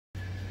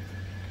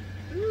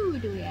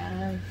do we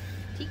have?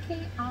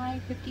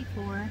 TKI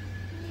 54.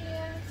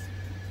 Yes.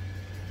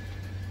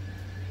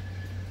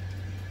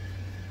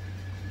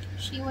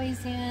 She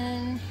weighs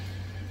in,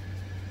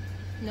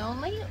 no,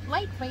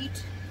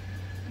 lightweight,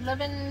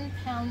 11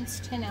 pounds,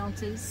 10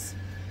 ounces.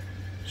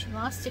 She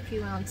lost a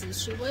few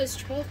ounces. She was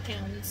 12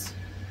 pounds.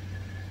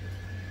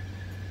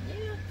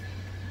 Yeah.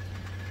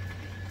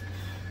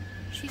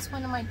 She's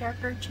one of my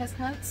darker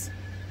chestnuts.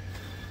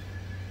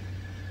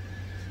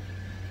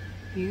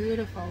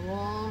 Beautiful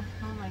wool.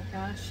 Oh my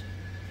gosh.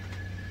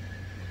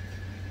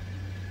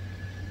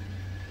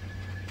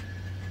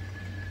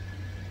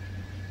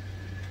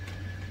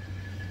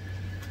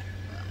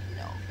 Oh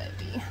no,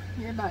 baby.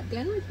 You're about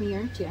done with me,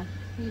 aren't you?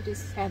 You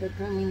just had a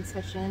grooming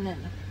session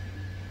and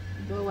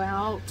go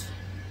out.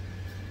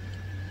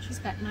 She's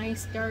got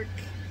nice dark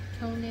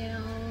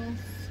toenails.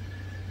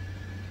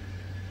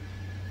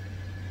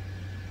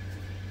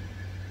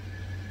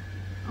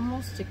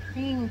 Almost a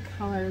cream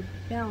colored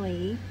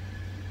belly.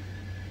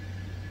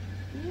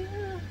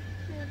 Yeah,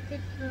 you're a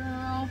good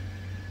girl.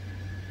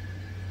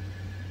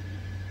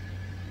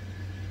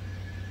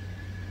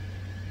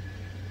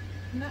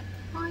 Not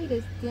quite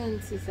as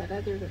dense as that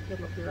other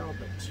little girl,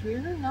 but you're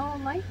no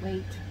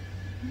lightweight.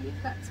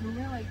 You've got some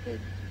really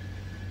good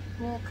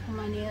wool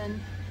coming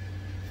in.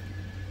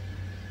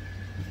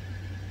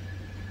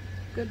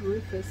 Good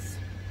Rufus.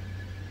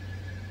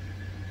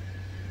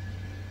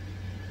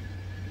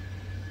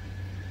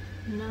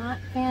 Not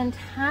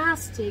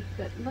fantastic,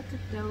 but look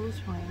at those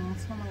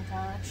wings. Oh my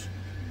gosh.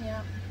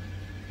 Yep.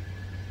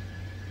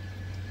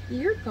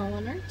 You're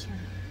going, aren't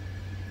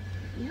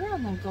you? You're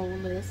on the goal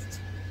list.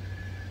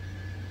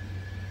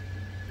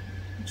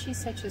 And she's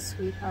such a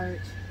sweetheart.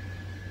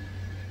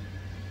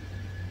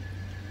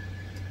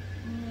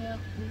 Yep,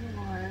 you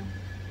are.